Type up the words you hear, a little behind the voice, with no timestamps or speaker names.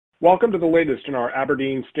Welcome to the latest in our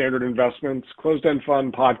Aberdeen Standard Investments Closed-End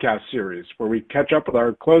Fund podcast series, where we catch up with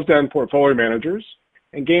our closed-end portfolio managers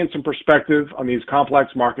and gain some perspective on these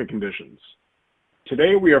complex market conditions.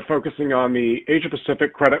 Today, we are focusing on the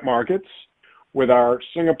Asia-Pacific credit markets with our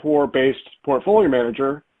Singapore-based portfolio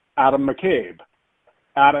manager, Adam McCabe.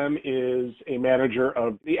 Adam is a manager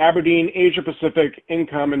of the Aberdeen Asia-Pacific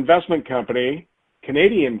Income Investment Company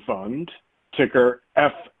Canadian Fund, ticker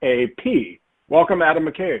FAP. Welcome, Adam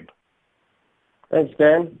McCabe. Thanks,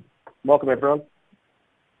 Dan. Welcome, everyone.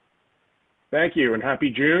 Thank you, and happy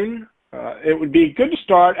June. It would be good to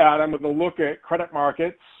start, Adam, with a look at credit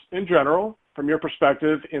markets in general, from your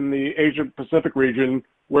perspective in the Asia-Pacific region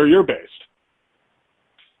where you're based.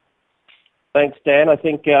 Thanks, Dan. I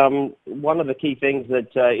think one of the key things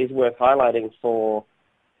that is worth highlighting for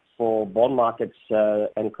bond markets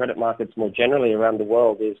and credit markets more generally around the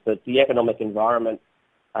world is that the economic environment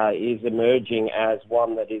is emerging as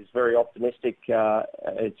one that is very optimistic.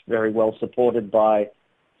 It's very well supported by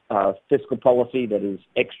fiscal policy that is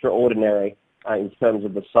extraordinary in terms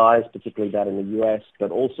of the size, particularly that in the U.S.,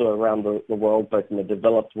 but also around the world, both in the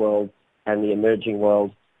developed world and the emerging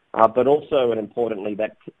world, but also, and importantly,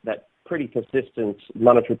 that pretty persistent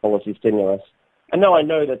monetary policy stimulus. And now I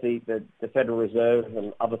know that the Federal Reserve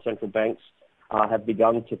and other central banks have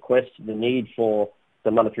begun to question the need for the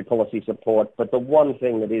monetary policy support, but the one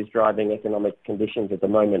thing that is driving economic conditions at the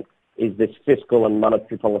moment is this fiscal and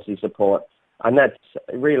monetary policy support, and that's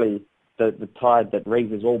really the tide that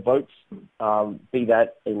raises all boats, be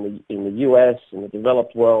that in the U.S., in the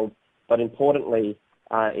developed world, but importantly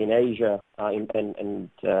in Asia, and in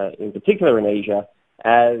particular in Asia,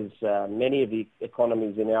 as many of the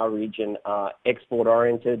economies in our region are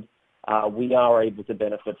export-oriented, we are able to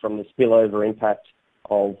benefit from the spillover impact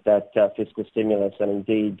of that fiscal stimulus, and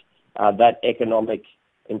indeed that economic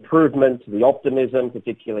improvement, the optimism,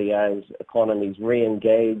 particularly as economies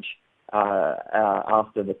re-engage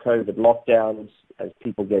after the COVID lockdowns, as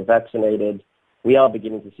people get vaccinated, we are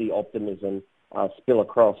beginning to see optimism spill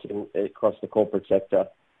across the corporate sector.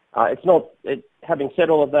 Having said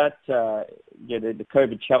all of that, the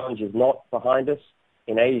COVID challenge is not behind us.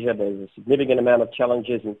 In Asia, there's a significant amount of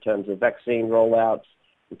challenges in terms of vaccine rollouts,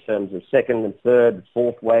 in terms of second and third and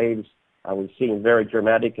fourth waves. We've seen very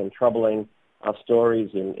dramatic and troubling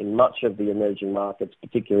stories in much of the emerging markets,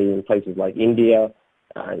 particularly in places like India,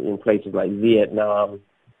 in places like Vietnam,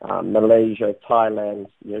 Malaysia, Thailand.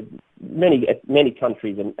 Many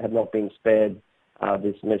countries have not been spared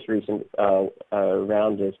this most recent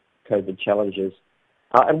round of COVID challenges.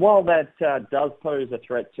 And while that does pose a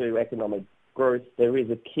threat to economic growth, there is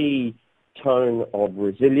a key tone of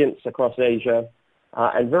resilience across Asia.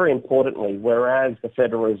 And very importantly, whereas the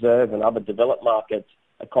Federal Reserve and other developed market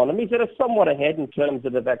economies that are somewhat ahead in terms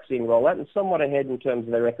of the vaccine rollout and somewhat ahead in terms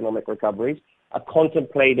of their economic recoveries are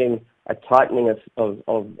contemplating a tightening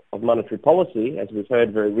of monetary policy, as we've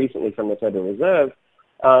heard very recently from the Federal Reserve,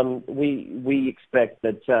 we expect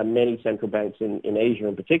that many central banks in Asia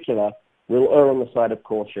in particular will err on the side of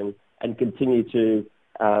caution and continue to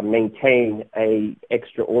maintain a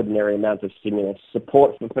extraordinary amount of stimulus,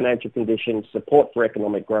 support for financial conditions, support for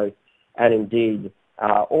economic growth, and indeed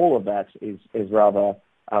all of that is rather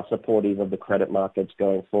supportive of the credit markets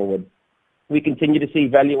going forward. We continue to see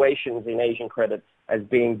valuations in Asian credit as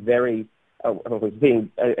being very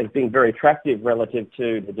attractive relative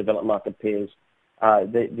to the developed market peers.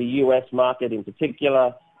 The U.S. market in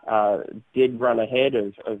particular did run ahead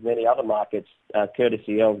of many other markets,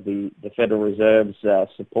 courtesy of the Federal Reserve's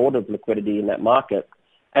support of liquidity in that market.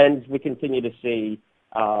 And we continue to see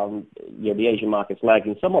the Asian markets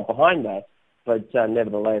lagging somewhat behind that, but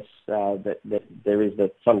nevertheless, that there is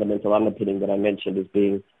the fundamental underpinning that I mentioned as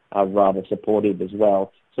being rather supportive as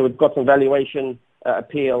well. So we've got some valuation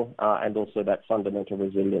appeal and also that fundamental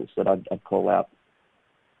resilience that I'd call out.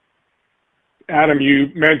 Adam, you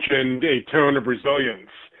mentioned a tone of resilience.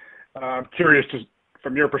 I'm curious,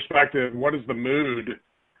 from your perspective, what is the mood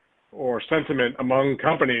or sentiment among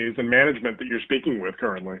companies and management that you're speaking with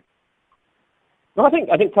currently? Well, I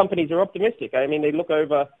think companies are optimistic. I mean, they look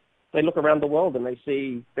around the world and they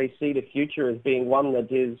see the future as being one that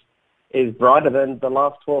is brighter than the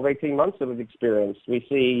last 12, 18 months that we've experienced. We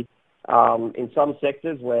see in some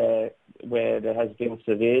sectors where there has been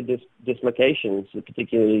severe dislocations,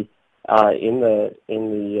 particularly in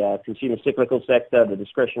the consumer cyclical sector, the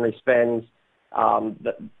discretionary spends,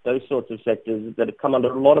 those sorts of sectors that have come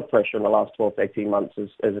under a lot of pressure in the last 12 to 18 months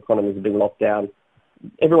as economies have been locked down.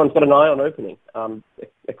 Everyone's got an eye on opening.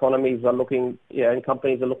 Economies are looking, and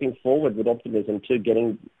companies are looking forward with optimism to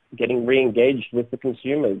getting re-engaged with the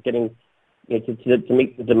consumer, getting to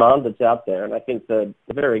meet the demand that's out there. And I think the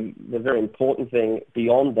very important thing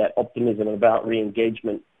beyond that optimism about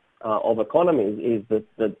re-engagement of economies is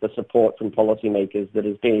the support from policymakers that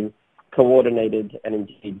has been coordinated and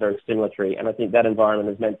indeed very stimulatory. And I think that environment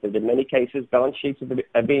has meant that in many cases balance sheets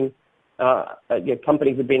have been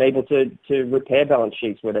companies have been able to repair balance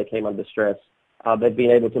sheets where they came under stress. They've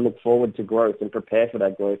been able to look forward to growth and prepare for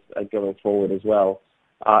that growth going forward as well.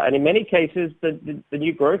 And in many cases, the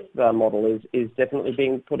new growth model is definitely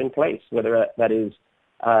being put in place, whether that is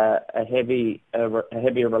a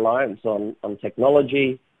heavier reliance on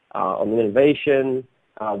technology, on innovation.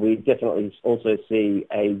 We definitely also see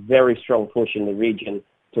a very strong push in the region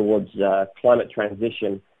towards climate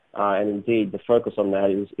transition. And indeed, the focus on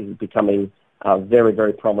that is becoming very,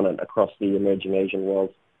 very prominent across the emerging Asian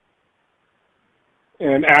world.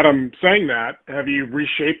 And Adam, saying that, have you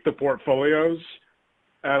reshaped the portfolios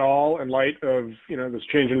at all in light of this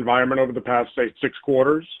change in environment over the past, say, 6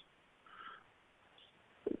 quarters?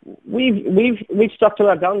 We've stuck to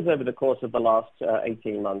our guns over the course of the last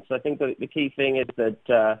 18 months. I think that the key thing is that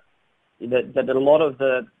a lot of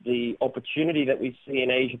the opportunity that we see in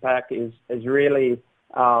Asia Pac is really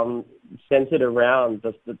centered around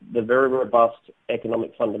the very robust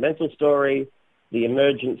economic fundamental story, the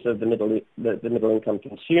emergence of the middle income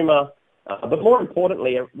consumer, but more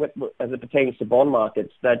importantly, as it pertains to bond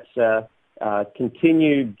markets, that's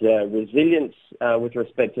continued resilience with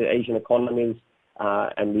respect to Asian economies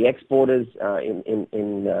and the exporters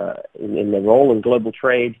in their role in global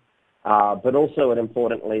trade, but also and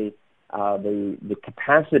importantly, the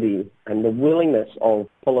capacity and the willingness of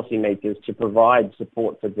policymakers to provide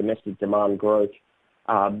support for domestic demand growth.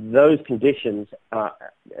 Those conditions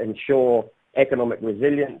ensure economic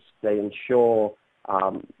resilience. They ensure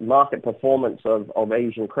market performance of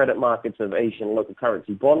Asian credit markets, of Asian local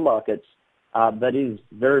currency bond markets that is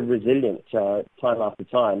very resilient time after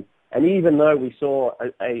time. And even though we saw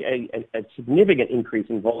a significant increase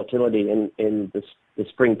in volatility in the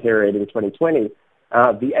spring period in 2020,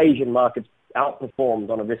 the Asian markets outperformed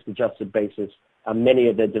on a risk-adjusted basis many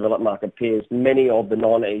of their developed market peers, many of the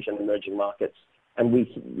non-Asian emerging markets. And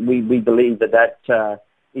we believe that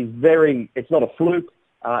is it's not a fluke,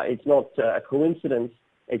 it's not a coincidence,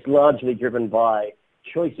 it's largely driven by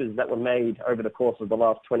choices that were made over the course of the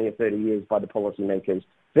last 20 or 30 years by the policymakers.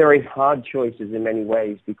 Very hard choices in many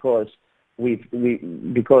ways because of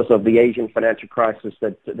the Asian financial crisis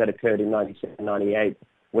that occurred in 97, 98,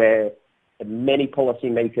 where many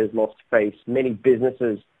policymakers lost face, many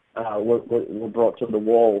businesses were brought to the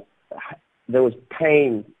wall. There was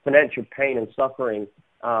pain, financial pain and suffering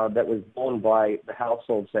that was borne by the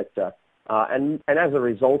household sector. And as a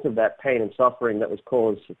result of that pain and suffering that was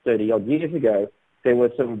caused 30-odd years ago, there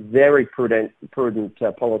were some very prudent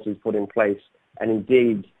policies put in place. And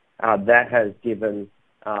indeed, that has given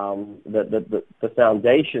the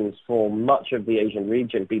foundations for much of the Asian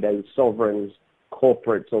region, be they sovereigns,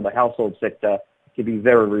 corporates, or the household sector, to be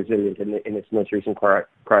very resilient in its most recent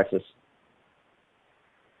crisis.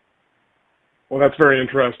 Well, that's very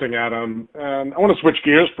interesting, Adam. And I want to switch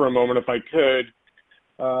gears for a moment, if I could.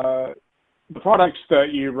 The products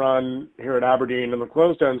that you run here at Aberdeen in the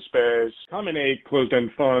closed-end space come in a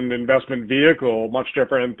closed-end fund investment vehicle, much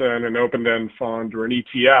different than an open-end fund or an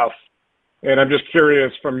ETF. And I'm just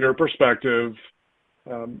curious, from your perspective,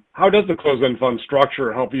 how does the closed-end fund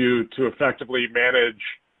structure help you to effectively manage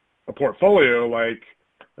a portfolio like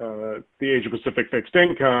the Asia-Pacific fixed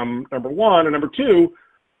income, number one, and number two,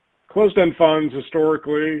 closed-end funds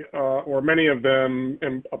historically, or many of them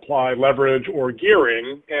apply leverage or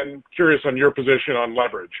gearing, and curious on your position on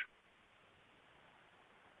leverage.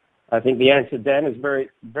 I think the answer, Dan, is very,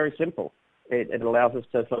 very simple. It allows us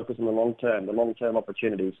to focus on the long-term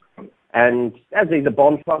opportunities. And as these are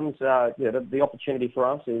bond funds, the opportunity for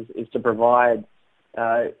us is to provide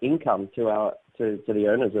income to the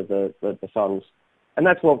owners of the funds. And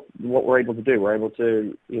that's what we're able to do. We're able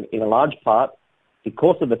to, in a large part,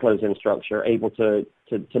 because of the closed-end structure, able to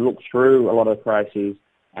look through a lot of crises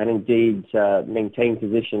and indeed maintain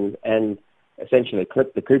positions and essentially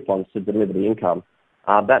clip the coupons to deliver the income.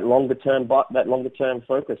 That longer term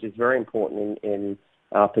focus is very important in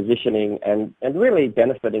positioning and really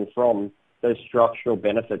benefiting from those structural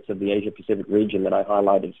benefits of the Asia-Pacific region that I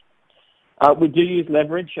highlighted. We do use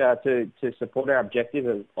leverage to support our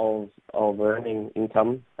objective of earning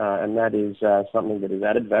income, and that is something that has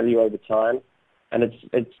added value over time. And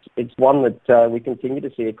it's one that we continue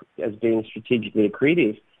to see as being strategically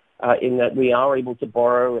accretive in that we are able to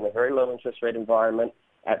borrow in a very low interest rate environment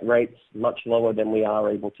at rates much lower than we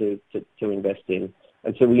are able to invest in.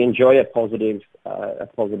 And so we enjoy a positive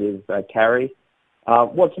carry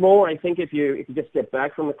What's more, I think if you just step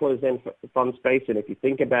back from the closed-end fund space and if you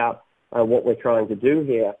think about what we're trying to do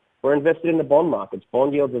here, we're invested in the bond markets.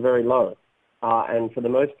 Bond yields are very low. And for the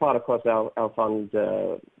most part across our fund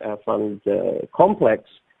complex,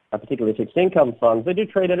 particularly fixed income funds, they do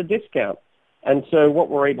trade at a discount. And so what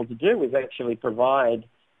we're able to do is actually provide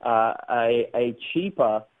a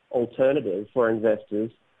cheaper alternative for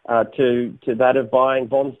investors to that of buying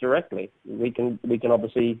bonds directly. We can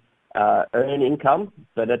obviously earn income,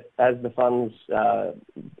 but as the funds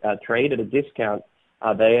trade at a discount,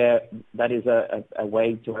 that is a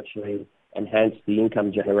way to actually enhance the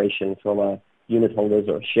income generation from a unit holders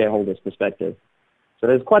or a shareholders perspective. So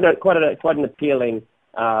there's quite an appealing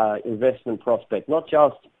investment prospect, not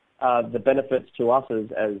just the benefits to us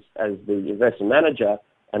as the investment manager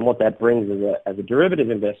and what that brings as a derivative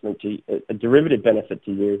investment a derivative benefit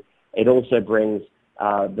to you. It also brings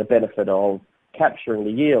the benefit of capturing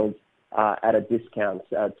the yield at a discount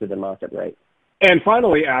to the market rate. And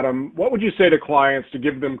finally, Adam, what would you say to clients to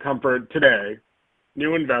give them comfort today,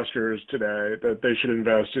 new investors today, that they should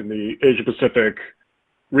invest in the Asia-Pacific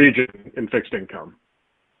region in fixed income?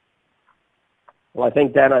 Well, I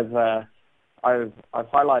think, Dan, I've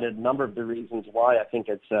highlighted a number of the reasons why I think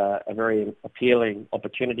it's a very appealing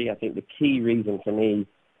opportunity. I think the key reason for me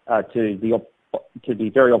to be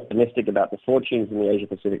very optimistic about the fortunes in the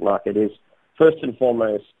Asia-Pacific market is, first and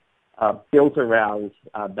foremost, built around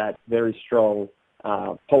that very strong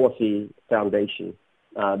policy foundation.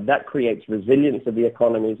 That creates resilience of the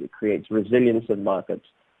economies, it creates resilience of markets.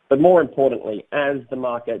 But more importantly, as the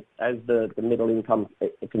middle income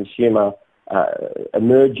consumer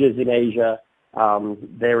emerges in Asia,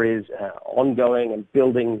 there is ongoing and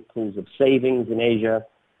building pools of savings in Asia.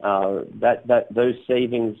 Those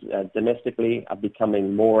savings domestically are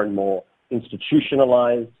becoming more and more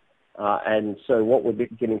institutionalized. And so what we're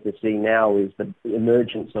beginning to see now is the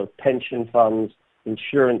emergence of pension funds,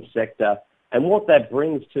 insurance sector, and what that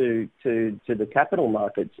brings to the capital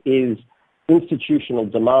markets is institutional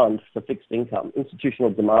demand for fixed income,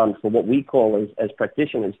 institutional demand for what we call as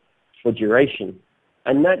practitioners for duration.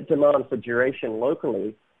 And that demand for duration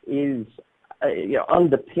locally is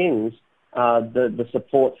underpins the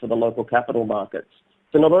support for the local capital markets.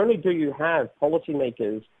 So not only do you have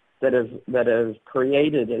policymakers that have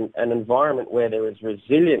created an environment where there is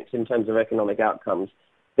resilience in terms of economic outcomes,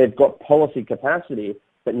 they've got policy capacity,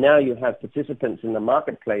 but now you have participants in the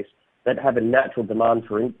marketplace that have a natural demand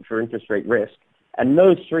for interest rate risk. And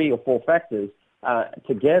those three or four factors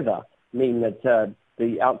together mean that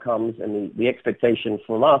the outcomes and the expectation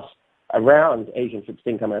from us around Asian fixed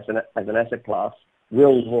income as an asset class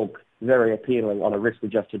will look very appealing on a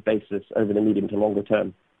risk-adjusted basis over the medium to longer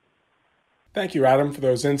term. Thank you, Adam, for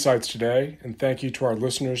those insights today, and thank you to our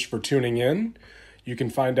listeners for tuning in. You can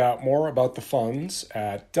find out more about the funds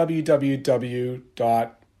at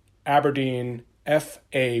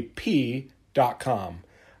www.abrdnfap.com.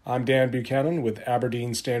 I'm Dan Buchanan with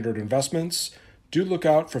Aberdeen Standard Investments. Do look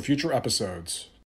out for future episodes.